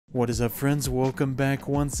What is up, friends? Welcome back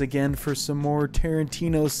once again for some more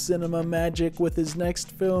Tarantino cinema magic with his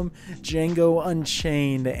next film, Django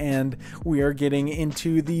Unchained, and we are getting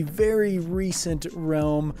into the very recent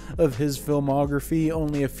realm of his filmography.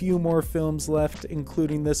 Only a few more films left,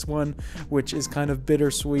 including this one, which is kind of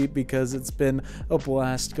bittersweet because it's been a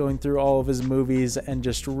blast going through all of his movies and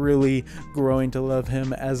just really growing to love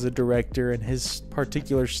him as a director and his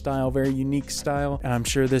particular style, very unique style. And I'm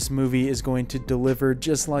sure this movie is going to deliver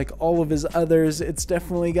just like all of his others. It's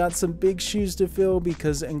definitely got some big shoes to fill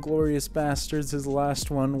because Inglourious Basterds, his last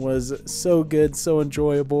one, was so good, so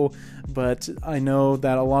enjoyable, but I know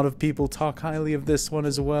that a lot of people talk highly of this one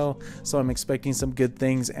as well, so I'm expecting some good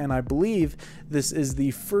things. And I believe this is the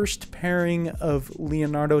first pairing of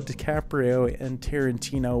Leonardo DiCaprio and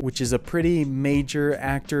Tarantino, which is a pretty major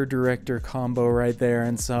actor-director combo right there,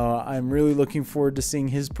 and so I'm really looking forward to seeing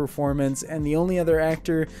his performance. And the only other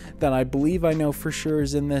actor that I believe I know for sure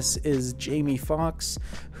is in this is Jamie Foxx,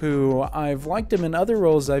 who I've liked him in other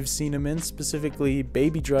roles I've seen him in, specifically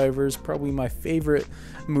Baby Driver is probably my favorite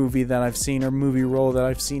movie that I've seen, or movie role that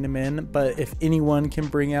I've seen him in. But if anyone can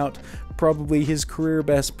bring out probably his career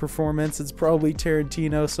best performance, it's probably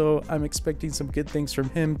Tarantino, so I'm expecting some good things from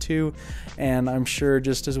him too. And I'm sure,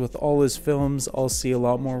 just as with all his films, I'll see a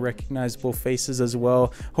lot more recognizable faces as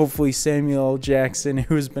well. Hopefully Samuel L. Jackson,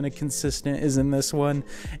 who has been a consistent, is in this one.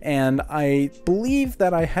 And I believe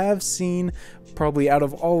that I have seen, probably out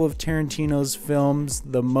of all of Tarantino's films,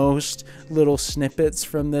 the most little snippets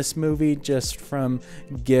from this movie, just from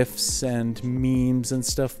GIFs and memes and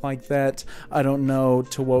stuff like that. I don't know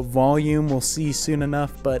to what volume, we'll see soon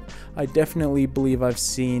enough, but I definitely believe I've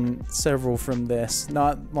seen several from this.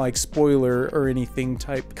 Not like spoiler or anything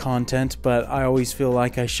type content, but I always feel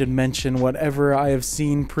like I should mention whatever I have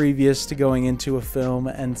seen previous to going into a film,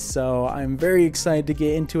 and so I'm very excited to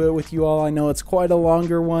get into it with you all. I know it's quite a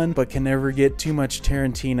longer one, but can never get too much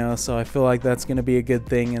Tarantino, so I feel like that's going to be a good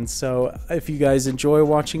thing. And so if you guys enjoy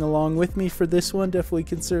watching along with me for this one, definitely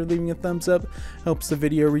consider leaving a thumbs up. Helps the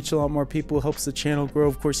video reach a lot more people, helps the channel grow.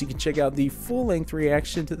 Of course, you can check out the full-length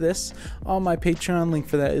reaction to this on my Patreon. Link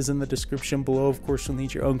for that is in the description below. Of course, you'll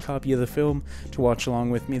need your own copy of the film to watch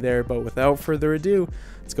along with me there, but without further ado,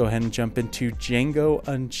 let's go ahead and jump into Django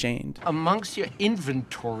Unchained. Amongst your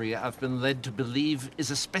inventory, I've been led to believe,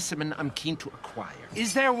 is a specimen I'm keen to acquire.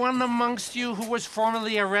 Is there one amongst you who was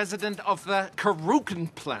formerly a resident of the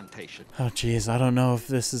Karukan plantation? Oh geez, I don't know if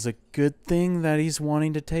this is a good thing that he's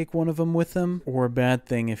wanting to take one of them with him, or a bad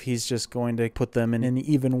thing if he's just going to put them in an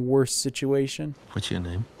even worse situation. What's your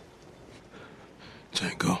name?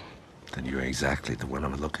 Django. Then you're exactly the one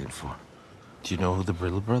I'm looking for. Do you know who the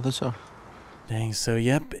Brittle brothers are? Dang, so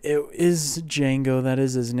yep, it is Django, that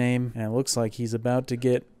is his name, and it looks like he's about to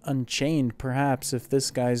get unchained, perhaps, if this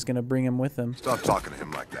guy's gonna bring him with him. Stop talking to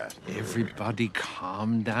him like that. Everybody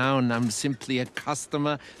calm down. I'm simply a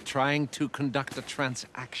customer trying to conduct a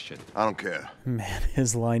transaction. I don't care. Man,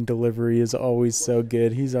 his line delivery is always so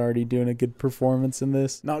good. He's already doing a good performance in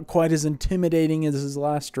this. Not quite as intimidating as his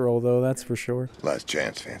last role, though, that's for sure. Last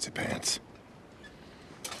chance, fancy pants.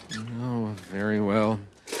 Oh, very well.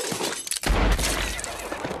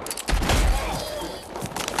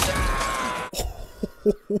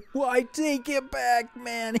 I take it back,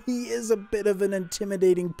 man. He is a bit of an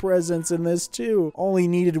intimidating presence in this, too. All he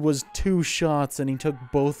needed was 2 shots, and he took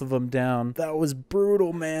both of them down. That was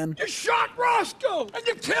brutal, man. You shot Roscoe, and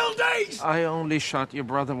you killed Ace! I only shot your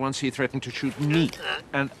brother once he threatened to shoot me.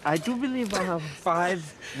 And I do believe I have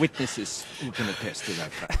 5 witnesses who can attest to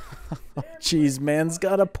that fact. Jeez, man's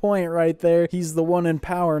got a point right there. He's the one in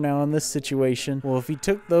power now in this situation. Well, if he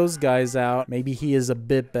took those guys out, maybe he is a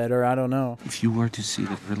bit better. I don't know. If you were to see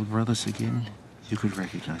the Brittle brothers again, you could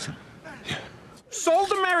recognize them.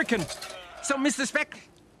 Sold American! So, Mr.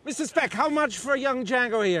 Speck, how much for young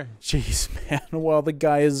Django here? Jeez, man, while the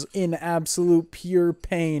guy is in absolute pure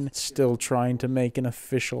pain, still trying to make an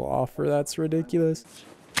official offer. That's ridiculous.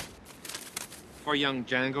 For young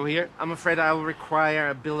Django here, I'm afraid I'll require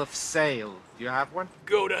a bill of sale. Do you have one?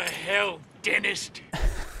 Go to hell, dentist.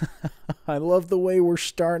 I love the way we're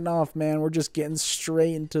starting off, man. We're just getting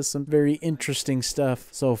straight into some very interesting stuff.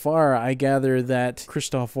 So far, I gather that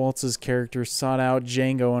Christoph Waltz's character sought out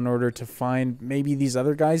Django in order to find maybe these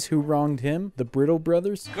other guys who wronged him, the Brittle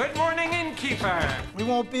brothers. Good morning, innkeeper. We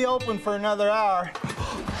won't be open for another hour.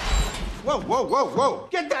 Whoa, whoa, whoa, whoa!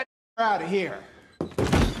 Get that out of here!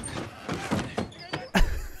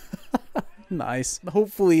 Nice.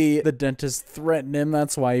 Hopefully the dentist threatened him.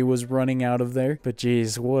 That's why he was running out of there. But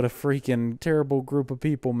geez, what a freaking terrible group of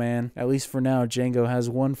people, man. At least for now, Django has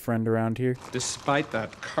one friend around here. Despite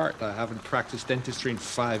that cart, I haven't practiced dentistry in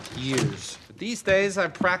 5 years. These days, I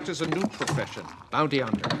practice a new profession, bounty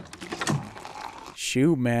hunter.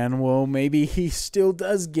 Shoot, man. Well, maybe he still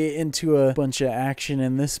does get into a bunch of action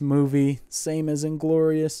in this movie, same as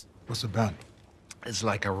Inglourious. What's a bounty? It's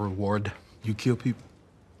like a reward. You kill people,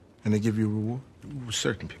 and they give you a reward?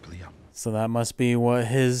 Certain people, yeah. So that must be what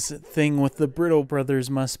his thing with the Brittle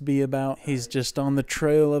brothers must be about. He's just on the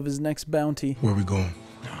trail of his next bounty. Where are we going?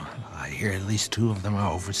 I hear at least 2 of them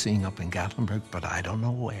are overseeing up in Gatlinburg, but I don't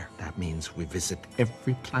know where. That means we visit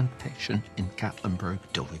every plantation in Gatlinburg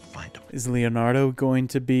till we find them. Is Leonardo going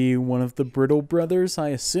to be one of the Brittle brothers? I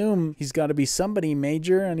assume he's got to be somebody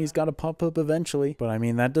major and he's got to pop up eventually. But I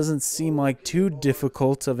mean, that doesn't seem like too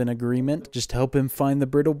difficult of an agreement. Just help him find the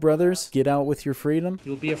Brittle brothers, get out with your freedom.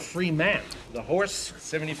 You'll be a free man. The horse,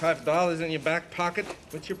 $75 in your back pocket.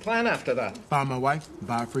 What's your plan after that? Find my wife,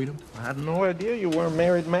 buy freedom. I had no idea you were a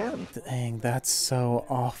married man. Dang, that's so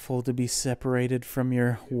awful to be separated from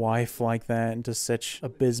your wife like that into such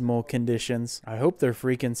abysmal conditions. I hope they're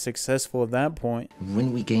freaking successful at that point.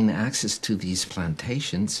 When we gain access to these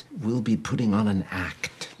plantations, we'll be putting on an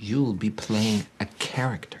act. You'll be playing a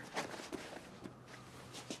character.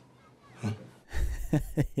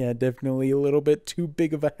 Yeah, definitely a little bit too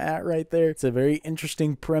big of a hat right there. It's a very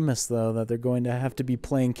interesting premise, though, that they're going to have to be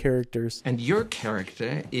playing characters. And your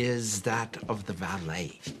character is that of the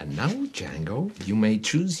valet. And now, Django, you may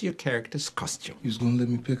choose your character's costume. You was gonna let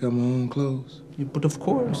me pick out my own clothes? But of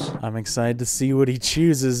course. I'm excited to see what he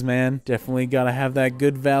chooses, man. Definitely gotta have that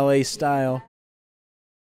good valet style.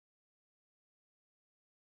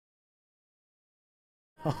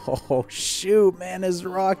 Oh, shoot, man is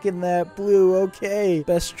rocking that blue. Okay.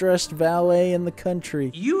 Best dressed valet in the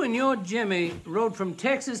country. You and your Jimmy rode from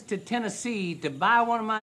Texas to Tennessee to buy one of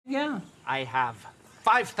my gowns. I have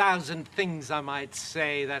 5,000 things I might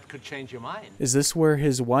say that could change your mind. Is this where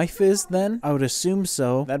his wife is then? I would assume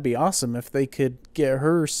so. That'd be awesome if they could get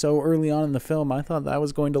her so early on in the film. I thought that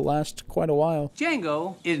was going to last quite a while.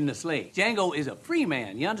 Django isn't a slave. Django is a free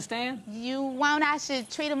man, you understand? You want I should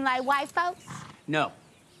treat him like white folks? No,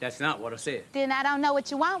 that's not what I said. Then I don't know what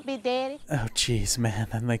you want, Big Daddy. Oh, jeez, man.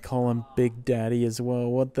 And they call him Big Daddy as well.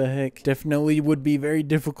 What the heck? Definitely would be very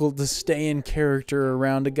difficult to stay in character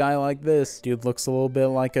around a guy like this. Dude looks a little bit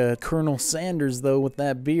like a Colonel Sanders, though, with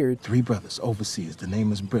that beard. 3 brothers overseas. The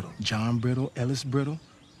name is Brittle. John Brittle, Ellis Brittle,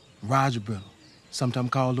 Roger Brittle. Sometimes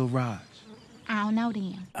called Little Raj. I don't know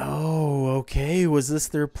them. Oh, okay. Was this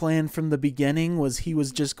their plan from the beginning? Was he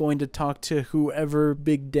was just going to talk to whoever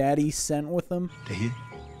Big Daddy sent with him? They here?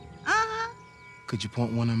 Uh-huh. Could you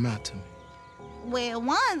point one of them out to me? Well,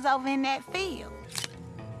 one's over in that field.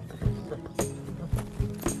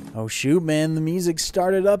 Oh, shoot, man. The music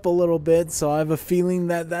started up a little bit, so I have a feeling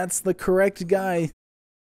that that's the correct guy.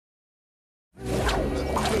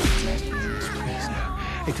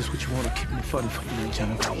 Hey, this what you want to keep me funny for you,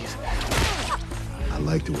 Johnny, please. I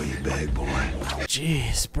like the way you beg, boy.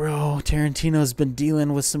 Jeez, bro. Tarantino's been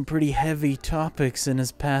dealing with some pretty heavy topics in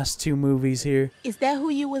his past 2 movies here. Is that who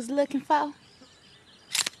you was looking for?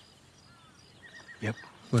 Yep.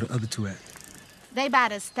 Where the other 2 at? They by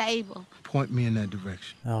the stable. Point me in that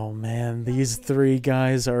direction. Oh, man. These 3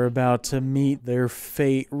 guys are about to meet their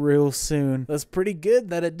fate real soon. That's pretty good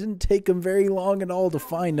that it didn't take them very long at all to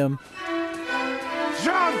find them.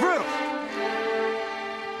 John Brittle!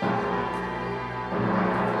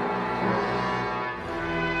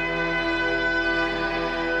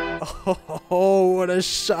 Oh, what a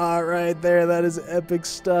shot right there. That is epic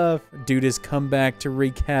stuff. Dude has come back to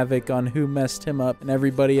wreak havoc on who messed him up and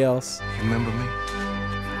everybody else. Remember me?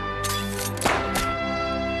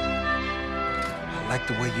 I like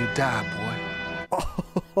the way you die,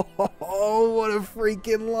 boy. Oh, what a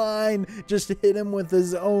freaking line. Just hit him with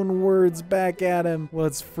his own words back at him.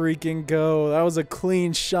 Let's freaking go. That was a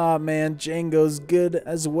clean shot, man. Django's good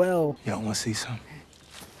as well. Y'all want to see something?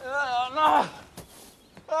 No!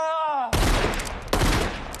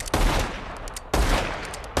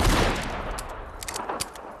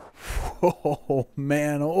 Oh,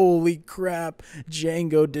 man. Holy crap.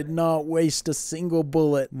 Django did not waste a single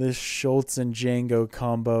bullet. This Schultz and Django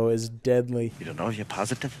combo is deadly. You don't know if you're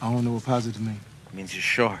positive? I don't know what positive means. It means you're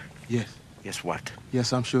sure. Yes. Yes, what?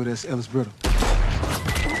 Yes, I'm sure that's Ellis Brittle.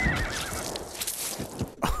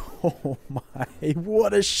 Oh my,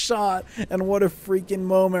 what a shot and what a freaking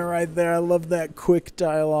moment right there. I love that quick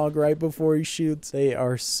dialogue right before he shoots. They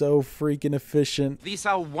are so freaking efficient. These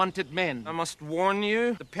are wanted men. I must warn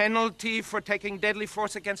you, the penalty for taking deadly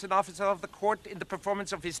force against an officer of the court in the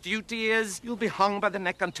performance of his duty is you'll be hung by the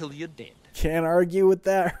neck until you're dead. Can't argue with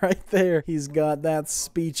that right there. He's got that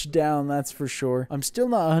speech down, that's for sure. I'm still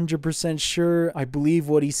not 100% sure I believe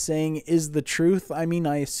what he's saying is the truth. I mean,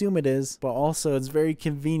 I assume it is, but also it's very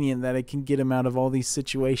convenient that it can get him out of all these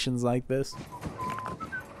situations like this.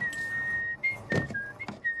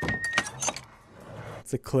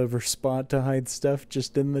 It's a clever spot to hide stuff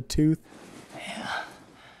just in the tooth. Yeah,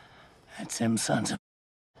 that's them sons of...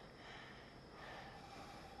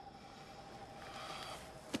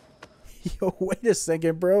 Yo, wait a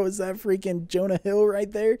second, bro. Is that freaking Jonah Hill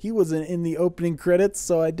right there? He wasn't in the opening credits,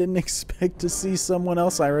 so I didn't expect to see someone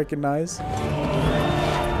else I recognize.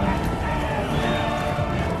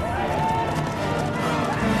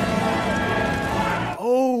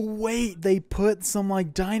 Oh, wait. They put some,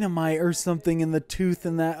 like, dynamite or something in the tooth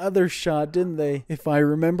in that other shot, didn't they? If I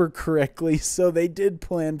remember correctly. So they did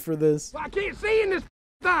plan for this. I can't see in this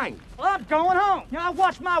thing. Well, I'm going home. You know, I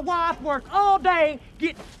watched my wife work all day,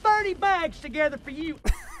 get 30 bags together for you.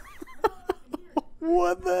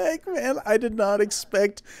 What the heck, man? I did not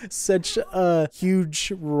expect such a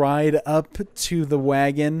huge ride up to the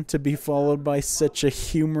wagon to be followed by such a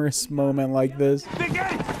humorous moment like this. Big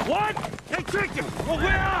Eddie, what? They tricked him. Well,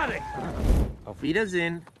 where are they? Auf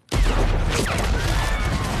Wiedersehen.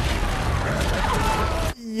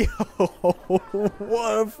 Yo,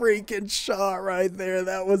 what a freaking shot right there.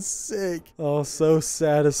 That was sick. Oh, so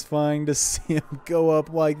satisfying to see him go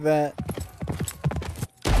up like that.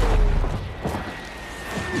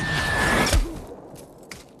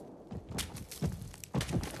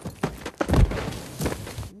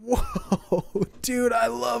 Whoa, dude, I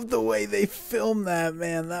love the way they filmed that,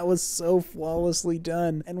 man. That was so flawlessly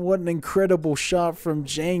done. And what an incredible shot from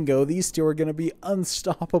Django. These two are going to be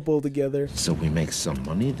unstoppable together. So we make some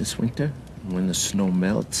money this winter. When the snow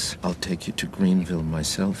melts, I'll take you to Greenville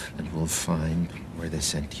myself, and we'll find where they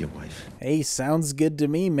sent your wife. Hey, sounds good to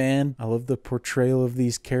me, man. I love the portrayal of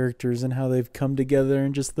these characters and how they've come together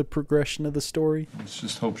and just the progression of the story. Let's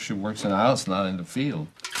just hope she works in the house, not in the field.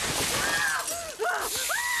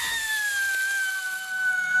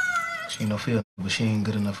 She ain't no field, but she ain't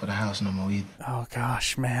good enough for the house no more either. Oh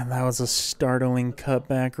gosh, man, that was a startling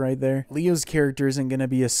cutback right there. Leo's character isn't going to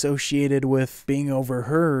be associated with being over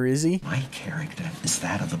her, is he? My character is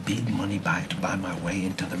that of a big money buyer to buy my way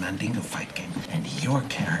into the Mandingo fight game. And your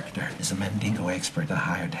character is a Mandingo expert I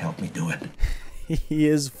hired to help me do it. He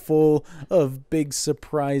is full of big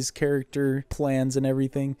surprise character plans and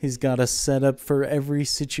everything. He's got a setup for every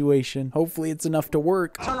situation. Hopefully it's enough to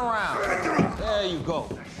work. Turn around. There you go.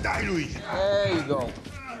 There you go.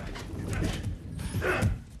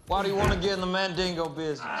 Why do you want to get in the Mandingo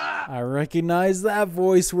business? I recognize that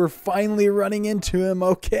voice. We're finally running into him.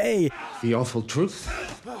 Okay. The awful truth?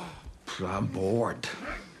 I'm bored.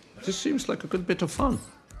 This seems like a good bit of fun.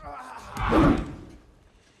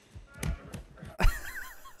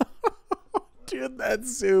 Dude, that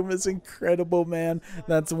zoom is incredible, man.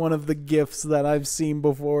 That's one of the gifs that I've seen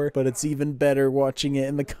before, but it's even better watching it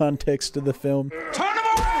in the context of the film. Turn him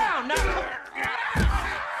around! Now.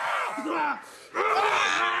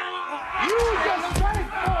 You just straight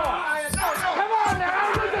Come on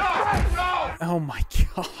now! You just straight Oh my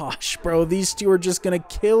gosh, bro. These two are just gonna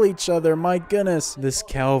kill each other. My goodness. This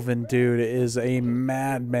Calvin dude is a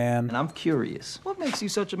madman. And I'm curious. What makes you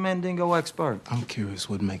such a Mandingo expert? I'm curious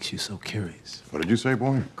what makes you so curious. What did you say,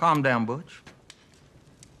 boy? Calm down, Butch.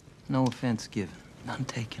 No offense given. None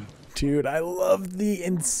taken. Dude, I love the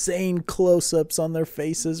insane close-ups on their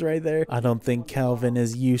faces right there. I don't think Calvin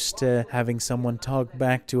is used to having someone talk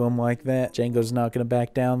back to him like that. Django's not gonna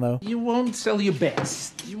back down, though. You won't sell your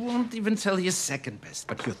best. You won't even sell your second best,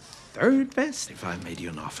 but your third best? If I made you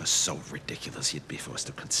an offer so ridiculous you'd be forced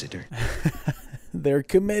to consider. They're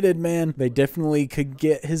committed, man. They definitely could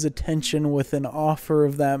get his attention with an offer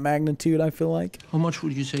of that magnitude, I feel like. How much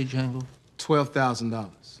would you say, Django? $12,000.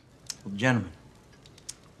 Well, gentlemen,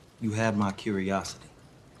 you had my curiosity,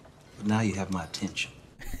 but now you have my attention.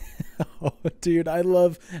 Oh, dude, I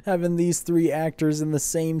love having these three actors in the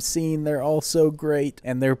same scene. They're all so great,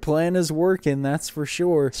 and their plan is working, that's for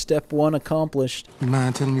sure. Step one accomplished. You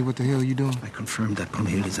mind telling me what the hell you doing? I confirmed that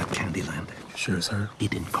Brunhilde's at Candyland. Sure it's her. He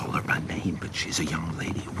didn't call her by name, but she's a young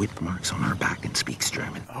lady, whip marks on her back, and speaks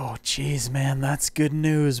German. Oh, jeez, man, that's good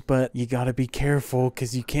news, but you gotta be careful,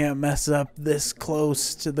 because you can't mess up this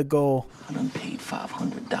close to the goal. I done paid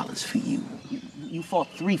 $500 for you. You fought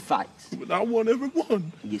 3 fights. But I won every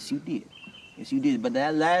one. Yes, you did. Yes, you did. But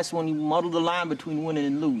that last one, you muddled the line between winning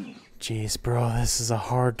and losing. Jeez, bro, this is a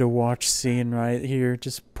hard-to-watch scene right here.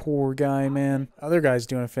 Just poor guy, man. Other guy's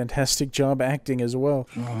doing a fantastic job acting as well.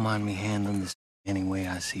 You don't mind me handling this any way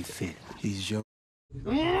I see fit. He's your Oh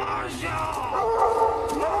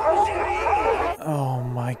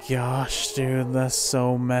my gosh, dude, that's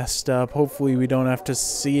so messed up. Hopefully we don't have to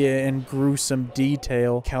see it in gruesome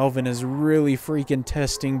detail. Calvin is really freaking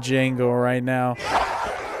testing Django right now.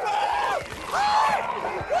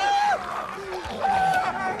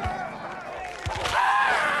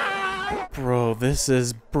 Bro, this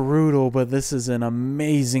is brutal, but this is an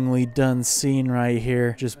amazingly done scene right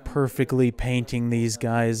here. Just perfectly painting these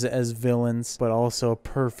guys as villains, but also a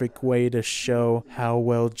perfect way to show how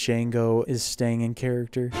well Django is staying in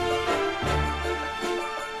character.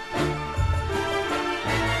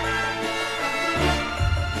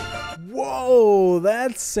 Whoa,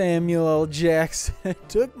 that's Samuel L. Jackson. It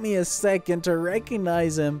took me a second to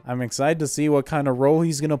recognize him. I'm excited to see what kind of role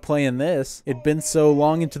he's gonna play in this. It'd been so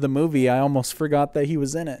long into the movie, I almost forgot that he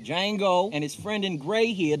was in it. Django and his friend in gray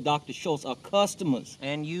here, Dr. Schultz, are customers.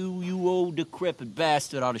 And you old decrepit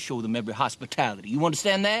bastard ought to show them every hospitality. You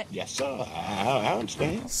understand that? Yes, sir. I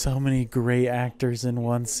understand. So many great actors in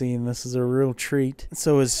one scene. This is a real treat.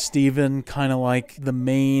 So is Steven kind of like the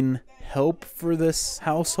main help for this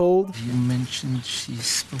household? You mentioned she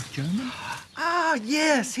spoke German? Ah,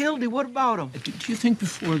 yes, Hildy, what about him? Do you think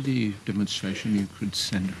before the demonstration you could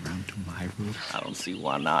send her around to my room? I don't see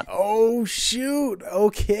why not. Oh, shoot.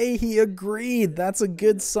 Okay, he agreed. That's a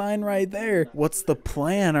good sign right there. What's the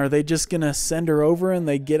plan? Are they just gonna send her over and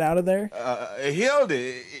they get out of there?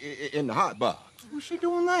 Hildy in the hot box. What's she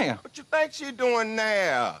doing there? What you think she doing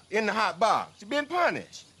there in the hot box? She been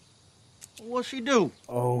punished. What'd she do?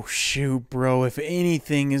 Oh, shoot, bro. If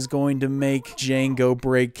anything is going to make Django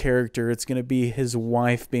break character, it's going to be his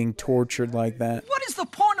wife being tortured like that. What is the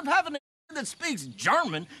point of having a that speaks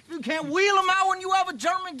German if you can't wheel him out when you have a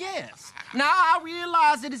German guest? Now, I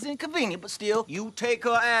realize it is inconvenient, but still, you take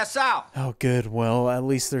her ass out. Oh, good. Well, at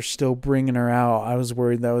least they're still bringing her out. I was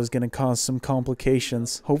worried that was going to cause some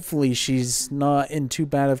complications. Hopefully, she's not in too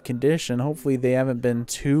bad of condition. Hopefully, they haven't been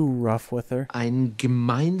too rough with her. Ein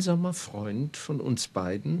gemeinsamer Freund von uns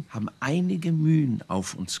beiden haben einige Mühen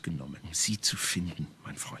auf uns genommen, sie zu finden,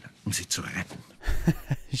 mein Fräulein, sie zu retten.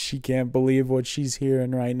 She can't believe what she's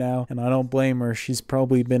hearing right now, and I don't blame her. She's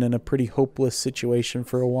probably been in a pretty hopeless situation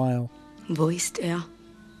for a while. Wo ist er?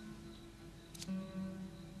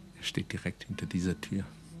 Steht direkt hinter dieser Tür.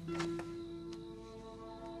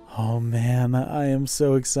 Oh man, I am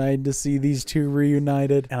so excited to see these two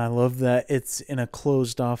reunited, and I love that it's in a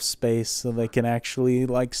closed off space so they can actually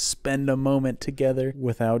like spend a moment together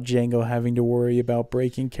without Django having to worry about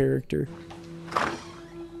breaking character.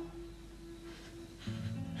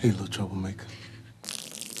 Hey, little troublemaker.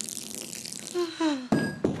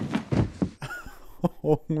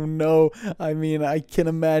 Oh no, I mean, I can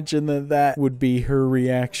imagine that would be her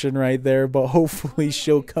reaction right there, but hopefully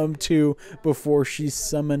she'll come to before she's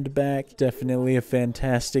summoned back. Definitely a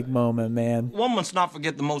fantastic moment, man. One must not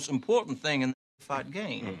forget the most important thing in the fight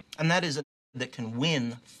game, and that is a that can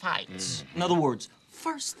win fights. In other words,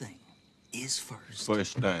 first thing is first.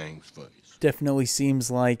 First things first. Definitely seems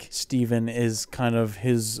like Steven is kind of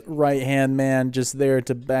his right-hand man, just there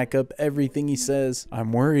to back up everything he says.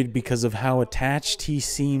 I'm worried because of how attached he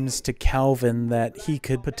seems to Calvin that he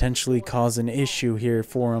could potentially cause an issue here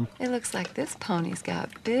for him. It looks like this pony's got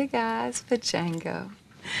big eyes for Django.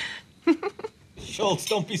 Schultz,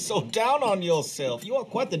 don't be so down on yourself. You are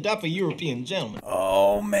quite the dapper European gentleman.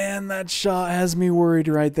 Oh man, that shot has me worried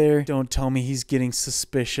right there. Don't tell me he's getting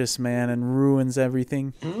suspicious, man, and ruins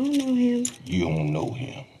everything. I don't know him. You don't know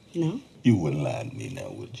him. No? You wouldn't lie to me now,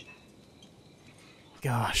 would you?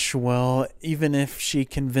 Gosh, well, even if she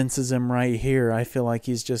convinces him right here, I feel like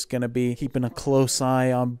he's just gonna be keeping a close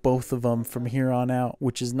eye on both of them from here on out,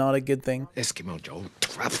 which is not a good thing. Eskimo Joe,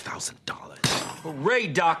 $12,000. Hooray,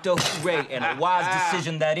 Doctor, hooray, and a wise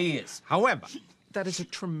decision that is. However, that is a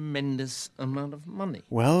tremendous amount of money.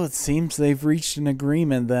 Well, it seems they've reached an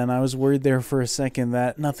agreement then. I was worried there for a second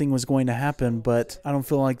that nothing was going to happen, but I don't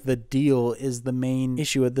feel like the deal is the main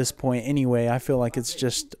issue at this point anyway. I feel like it's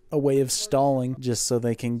just a way of stalling just so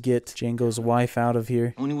they can get Django's wife out of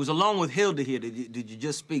here. When he was alone with Hilda here, did you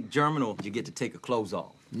just speak German or did you get to take her clothes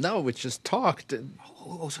off? No, we just talked.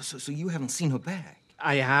 So you haven't seen her back?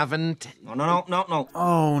 I haven't. No.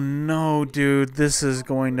 Oh no, dude. This is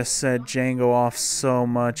going to set Django off so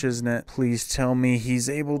much, isn't it? Please tell me he's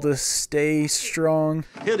able to stay strong.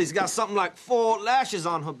 Hildy's got something like 4 lashes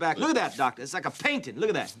on her back. Look at that, Doctor. It's like a painting. Look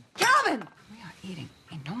at that. Calvin! We are eating.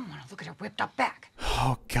 We don't want to look at her whipped up back.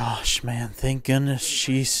 Oh gosh, man. Thank goodness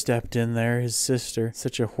she stepped in there, his sister.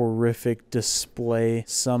 Such a horrific display.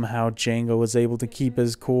 Somehow Django was able to keep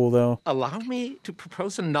his cool, though. Allow me to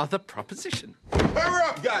propose another proposition. Hurry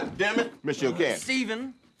up, goddammit! Miss your cat.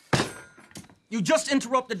 Steven, You just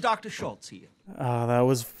interrupted Dr. Schultz here. Oh, that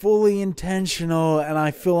was fully intentional, and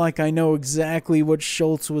I feel like I know exactly what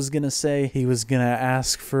Schultz was gonna say. He was gonna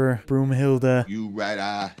ask for Broomhilda. You right,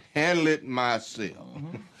 I handle it myself.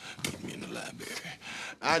 Put me in the library.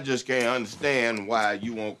 I just can't understand why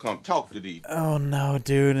you won't come talk to these. Oh no,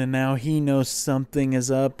 dude, and now he knows something is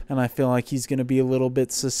up, and I feel like he's gonna be a little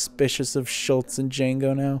bit suspicious of Schultz and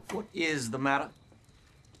Django now. What is the matter?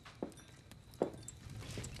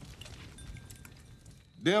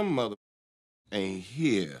 Them mother ain't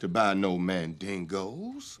here to buy no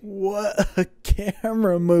mandingos. What a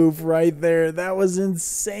camera move right there. That was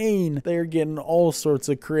insane. They're getting all sorts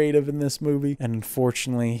of creative in this movie. And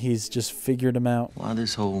unfortunately, he's just figured them out. Why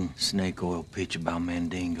this whole snake oil pitch about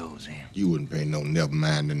mandingos in? You wouldn't pay no never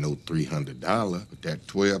mind to no $300, but that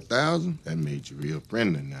 $12,000, that made you real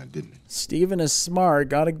friendly now, didn't it? Steven is smart.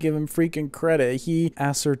 Gotta give him freaking credit. He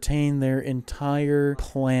ascertained their entire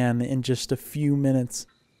plan in just a few minutes.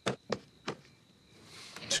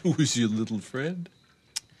 Who is your little friend?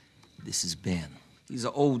 This is Ben. He's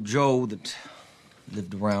an old Joe that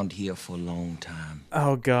lived around here for a long time.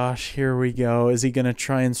 Oh gosh, here we go. Is he gonna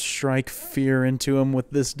try and strike fear into him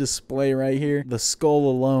with this display right here? The skull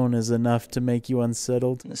alone is enough to make you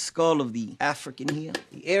unsettled. The skull of the African here,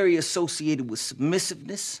 the area associated with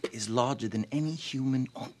submissiveness, is larger than any human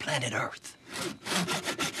on planet Earth.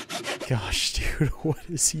 Gosh, dude, what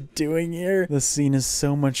is he doing here? The scene is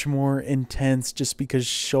so much more intense just because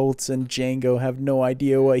Schultz and Django have no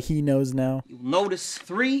idea what he knows now. You'll notice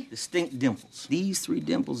 3 distinct dimples. These 3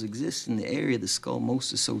 dimples exist in the area of the skull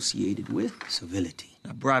most associated with civility.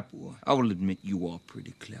 Now, Bright Boy, I will admit you are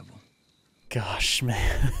pretty clever. Gosh,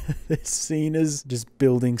 man, this scene is just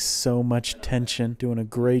building so much tension, doing a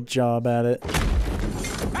great job at it.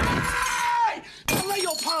 Lay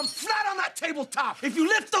your palms flat on that tabletop. If you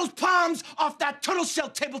lift those palms off that turtle shell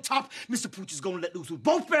tabletop, Mr. Pooch is gonna let loose with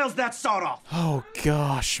both barrels that sawed off. Oh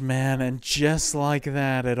gosh, man, and just like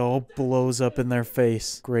that, it all blows up in their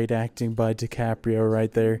face. Great acting by DiCaprio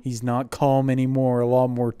right there. He's not calm anymore, a lot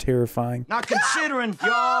more terrifying. Now, considering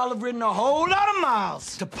y'all have ridden a whole lot of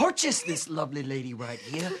miles to purchase this lovely lady right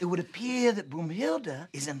here, it would appear that Broomhilda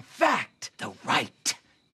is in fact the right.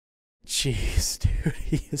 Jeez, dude,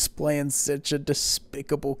 he is playing such a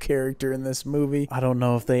despicable character in this movie. I don't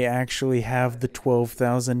know if they actually have the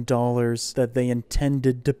 $12,000 that they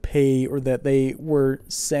intended to pay or that they were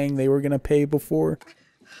saying they were going to pay before.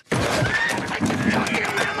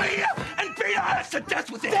 To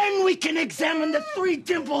death with it. Then we can examine the 3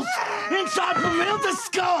 dimples inside Broomhilda's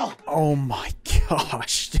skull. Oh my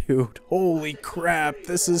gosh, dude. Holy crap,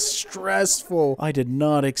 this is stressful. I did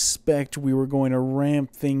not expect we were going to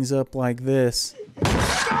ramp things up like this.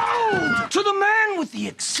 Go to the man with the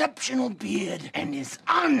exceptional beard and his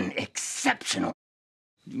unexceptional.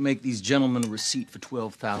 You make these gentlemen a receipt for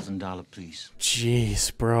 $12,000, please.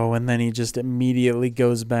 Jeez, bro. And then he just immediately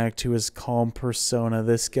goes back to his calm persona.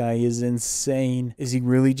 This guy is insane. Is he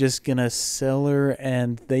really just gonna sell her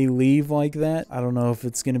and they leave like that? I don't know if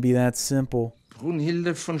it's gonna be that simple.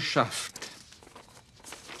 Brunhilde von Schaft.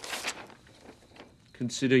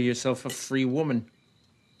 Consider yourself a free woman.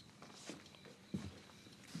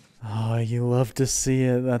 Oh, you love to see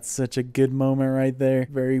it. That's such a good moment right there.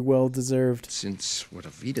 Very well deserved. Since what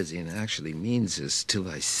Auf Wiedersehen actually means is till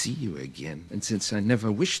I see you again, and since I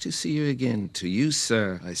never wish to see you again, to you,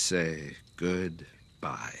 sir, I say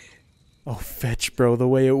goodbye. Oh, fetch, bro. The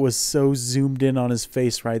way it was so zoomed in on his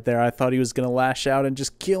face right there. I thought he was going to lash out and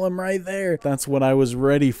just kill him right there. That's what I was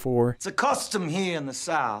ready for. It's a custom here in the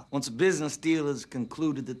South. Once a business deal is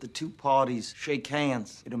concluded that the 2 parties shake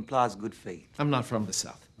hands, it implies good faith. I'm not from the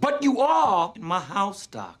South. But you are in my house,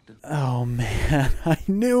 Doctor. Oh, man. I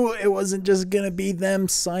knew it wasn't just going to be them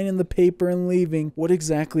signing the paper and leaving. What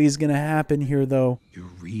exactly is going to happen here, though? You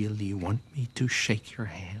really want me to shake your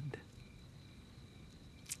hand?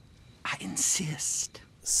 I insist.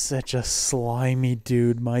 Such a slimy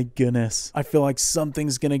dude, my goodness. I feel like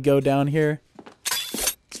something's gonna go down here.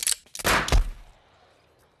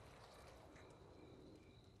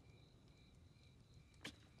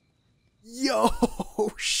 Yo,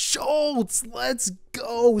 Schultz, let's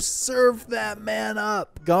go. Serve that man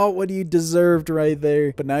up. Got what you deserved right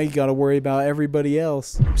there. But now you gotta worry about everybody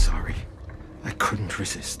else. I'm sorry. I couldn't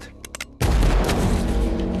resist.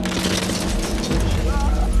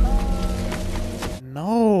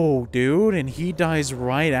 No, dude, and he dies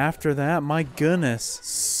right after that. My goodness.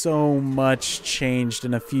 So much changed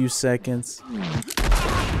in a few seconds.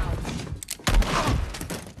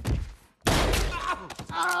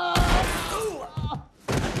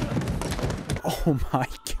 Oh my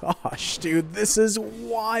gosh, dude, this is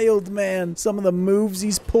wild, man. Some of the moves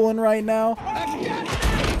he's pulling right now.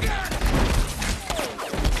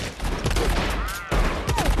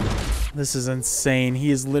 This is insane.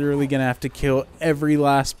 He is literally gonna have to kill every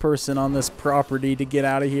last person on this property to get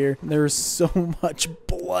out of here. There's so much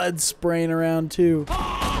blood spraying around too.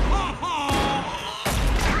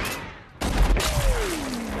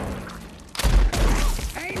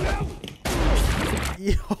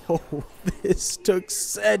 Yo, this took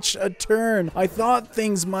such a turn. I thought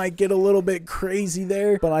things might get a little bit crazy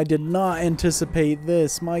there, but I did not anticipate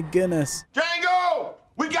this. My goodness. Django,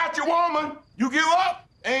 we got your woman. You give up?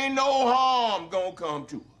 Ain't no harm gonna come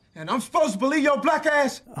to her. And I'm supposed to believe your black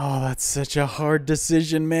ass? Oh, that's such a hard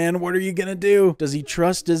decision, man. What are you gonna do? Does he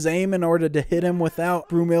trust his aim in order to hit him without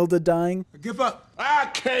Brumilda dying? I give up. I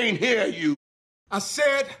can't hear you. I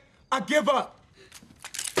said I give up.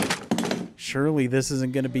 Surely this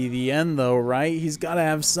isn't gonna be the end though, right? He's gotta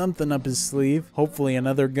have something up his sleeve. Hopefully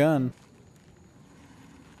another gun.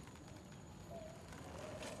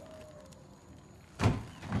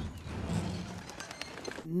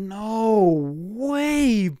 No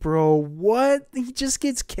way, bro. What? He just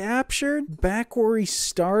gets captured? Back where he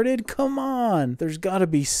started? Come on. There's gotta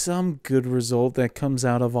be some good result that comes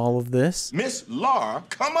out of all of this. Miss Laura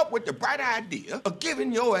come up with the bright idea of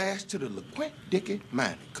giving your ass to the LeQuint Dickey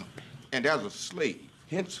Mining Company. And as a slave,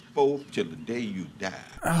 henceforth till the day you die.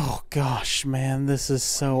 Oh gosh, man, this is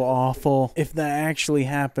so awful. If that actually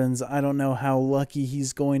happens, I don't know how lucky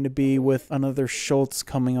he's going to be with another Schultz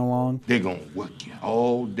coming along. They're gonna work you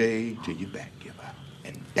all day till your back give out.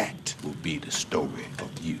 And that will be the story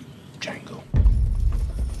of you, Django.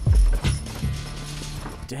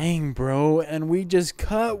 Dang, bro, and we just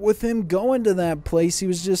cut with him going to that place he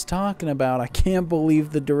was just talking about. I can't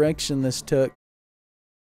believe the direction this took.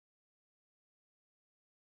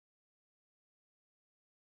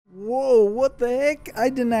 Whoa, what the heck? I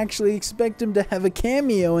didn't actually expect him to have a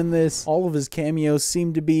cameo in this. All of his cameos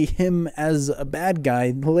seem to be him as a bad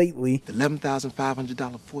guy lately. The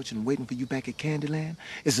 $11,500 fortune waiting for you back at Candyland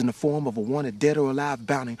is in the form of a wanted dead or alive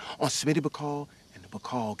bounty on Smitty Bacall and the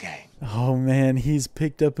Bacall gang. Oh man, he's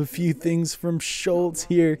picked up a few things from Schultz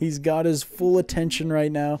here. He's got his full attention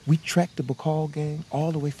right now. We tracked the Bacall gang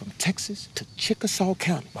all the way from Texas to Chickasaw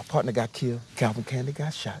County. My partner got killed, Calvin Candy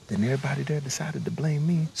got shot. Then everybody there decided to blame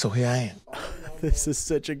me, so here I am. This is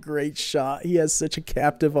such a great shot. He has such a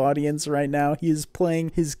captive audience right now. He is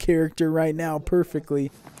playing his character right now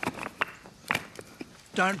perfectly.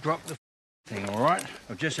 Don't drop the thing, all right?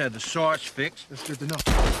 I've just had the sights fixed. That's good to know.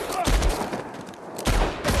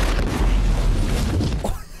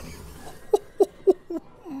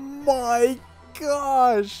 My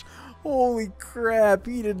gosh, holy crap,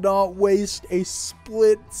 he did not waste a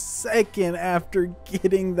split second after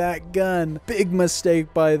getting that gun. Big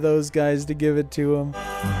mistake by those guys to give it to him.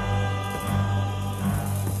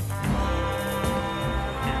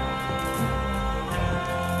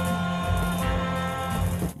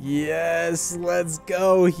 Yes, let's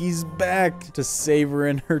go. He's back to save her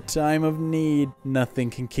in her time of need.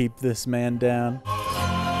 Nothing can keep this man down.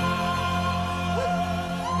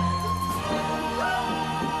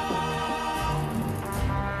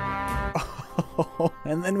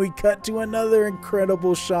 And then we cut to another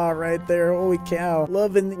incredible shot right there. Holy cow.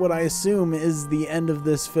 Loving what I assume is the end of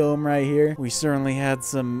this film right here. We certainly had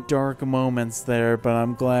some dark moments there, but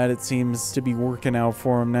I'm glad it seems to be working out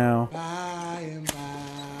for him now. By and by,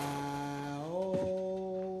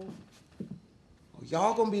 oh.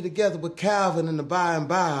 Y'all gonna be together with Calvin in the by and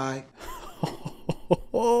by.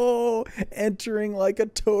 Oh, entering like a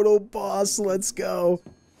total boss. Let's go.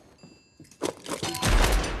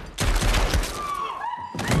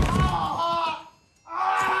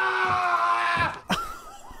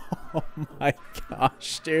 Oh my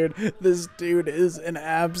gosh, dude. This dude is an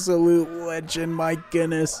absolute legend, my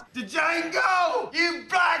goodness. Django! You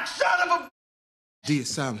black son of a... D is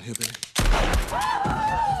silent here, baby.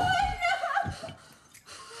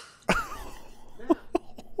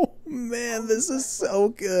 Man, this is so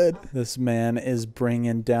good. This man is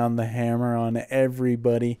bringing down the hammer on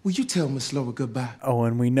everybody. Will you tell Miss Laura goodbye? Oh,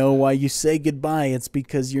 and we know why you say goodbye. It's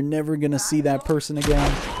because you're never gonna see that person again.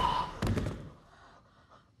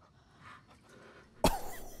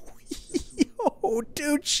 Oh,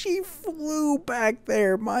 dude, she flew back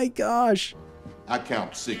there. My gosh. I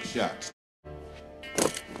count 6 shots.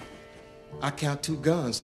 I count 2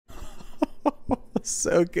 guns.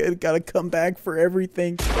 So good. Gotta come back for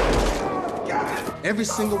everything. Every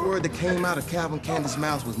single word that came out of Calvin Candy's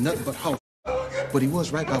mouth was nothing but hope. But he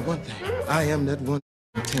was right about one thing. I am that one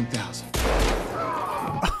 10,000.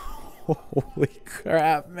 Holy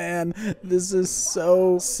crap, man. This is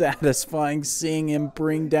so satisfying seeing him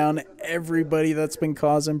bring down everybody that's been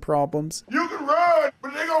causing problems. You can run,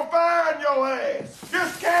 but they gonna find your ass.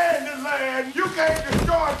 This Candyland, you can't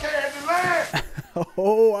destroy Candyland.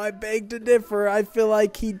 Oh, I beg to differ. I feel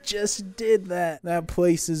like he just did that. That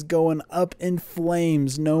place is going up in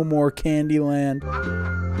flames. No more Candyland.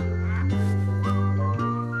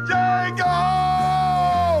 Django!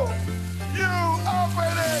 You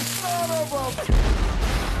uppity son of a...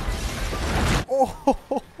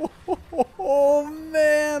 Oh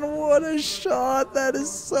man, what a shot. That is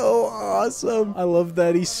so awesome. I love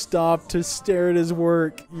that he stopped to stare at his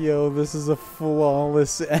work. Yo, this is a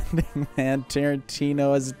flawless ending, man.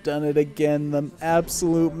 Tarantino has done it again. The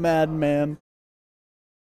absolute madman.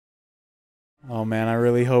 Oh man, I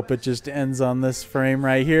really hope it just ends on this frame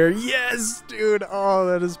right here. Yes, dude. Oh,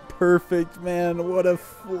 that is perfect, man. What a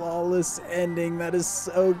flawless ending. That is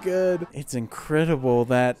so good. It's incredible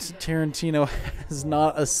that Tarantino has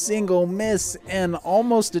not a single miss and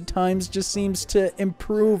almost at times just seems to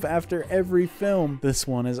improve after every film. This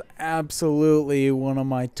one is absolutely one of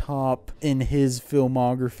my top in his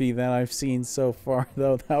filmography that I've seen so far,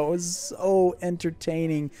 though. That was so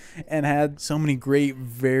entertaining and had so many great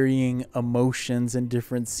varying emotions in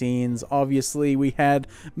different scenes. Obviously, we had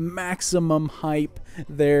maximum hype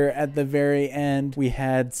there at the very end. We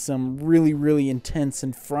had some really intense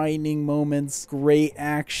and frightening moments, great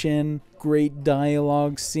action, great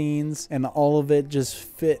dialogue scenes, and all of it just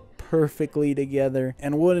fit perfectly together.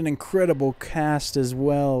 And what an incredible cast as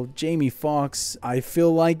well. Jamie Foxx, I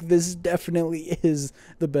feel like this definitely is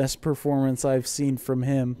the best performance I've seen from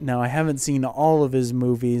him. Now, I haven't seen all of his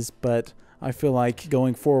movies, but I feel like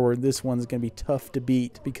going forward, this one's going to be tough to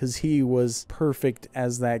beat because he was perfect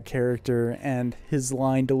as that character, and his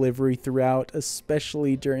line delivery throughout,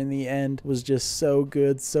 especially during the end, was just so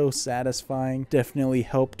good, so satisfying. Definitely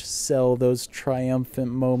helped sell those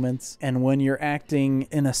triumphant moments. And when you're acting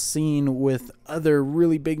in a scene with other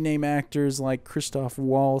really big name actors like Christoph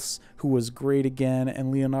Waltz, who was great again, and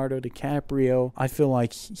Leonardo DiCaprio, I feel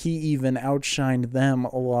like he even outshined them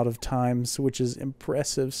a lot of times, which is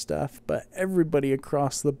impressive stuff. But everybody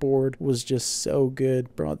across the board was just so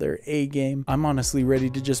good, brought their A game. I'm honestly ready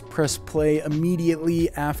to just press play immediately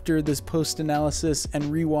after this post-analysis and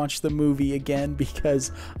rewatch the movie again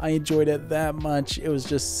because I enjoyed it that much. It was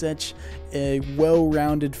just such a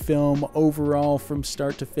well-rounded film overall from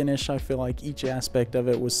start to finish. I feel like each aspect of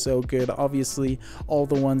it was so good. Obviously, all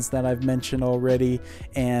the ones that I've mentioned already,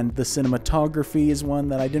 and the cinematography is one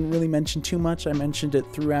that I didn't really mention too much. I mentioned it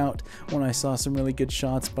throughout when I saw some really good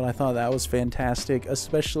shots, but I thought that was fantastic,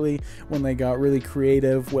 especially when they got really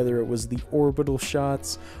creative, whether it was the orbital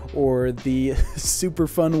shots or the super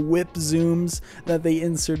fun whip zooms that they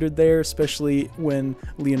inserted there, especially when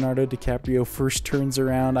Leonardo DiCaprio first turns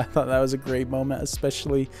around. I thought that was a great moment,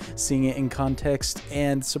 especially seeing it in context.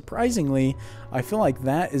 And surprisingly, I feel like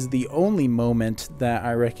that is the only moment that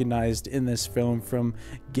I recognized in this film from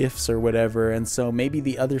GIFs or whatever, and so maybe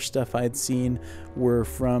the other stuff I had seen were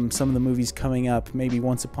from some of the movies coming up, maybe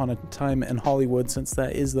Once Upon a Time in Hollywood, since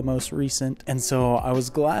that is the most recent. And so I was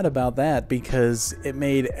glad about that because it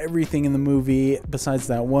made everything in the movie, besides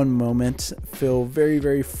that one moment, feel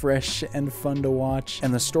very fresh and fun to watch.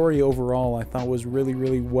 And the story overall I thought was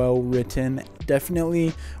really well written.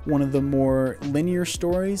 Definitely one of the more linear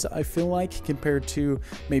stories, I feel like, compared to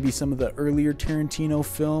maybe some of the earlier Tarantino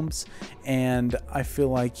films, and I feel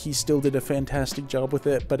like he still did a fantastic job with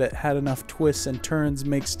it, but it had enough twists and turns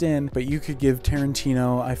mixed in. But you could give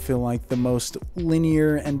Tarantino, I feel like, the most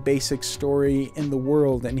linear and basic story in the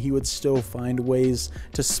world, and he would still find ways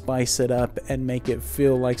to spice it up and make it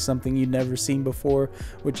feel like something you'd never seen before,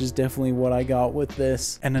 which is definitely what I got with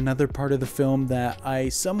this. And another part of the film that I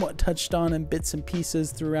somewhat touched on in bits and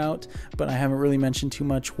pieces throughout, but I haven't really mentioned too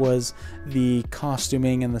much, was the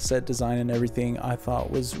costuming and the set design and everything. I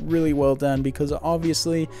thought was really well done because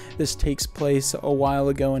obviously this takes place a while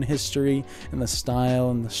ago in history, and the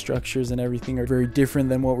style and the structures and everything are very different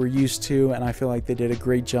than what we're used to, and I feel like they did a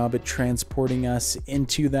great job at transporting us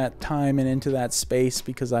into that time and into that space,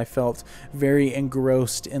 because I felt very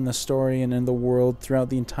engrossed in the story and in the world throughout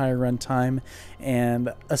the entire runtime.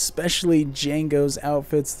 And especially Django's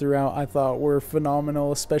outfits throughout I thought were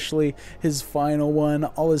phenomenal, especially his final one.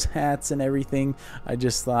 All his hats and everything I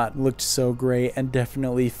just thought looked so great and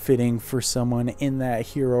definitely fitting for someone in that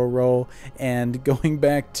hero role. And going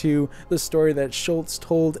back to the story that Schultz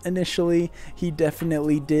told initially, he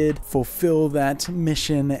definitely did fulfill that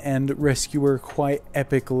mission and rescue her quite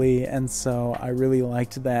epically, and so I really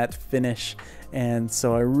liked that finish And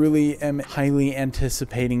so I really am highly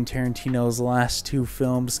anticipating Tarantino's last 2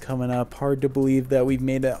 films coming up. Hard to believe that we've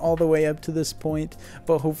made it all the way up to this point,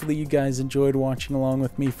 but hopefully you guys enjoyed watching along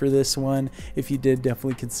with me for this one. If you did,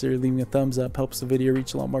 definitely consider leaving a thumbs up. Helps the video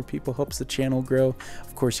reach a lot more people, helps the channel grow.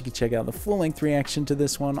 Of course, you can check out the full-length reaction to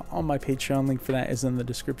this one on my Patreon. Link for that is in the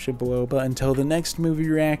description below. But until the next movie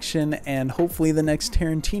reaction, and hopefully the next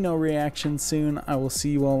Tarantino reaction soon, I will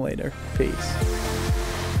see you all later. Peace.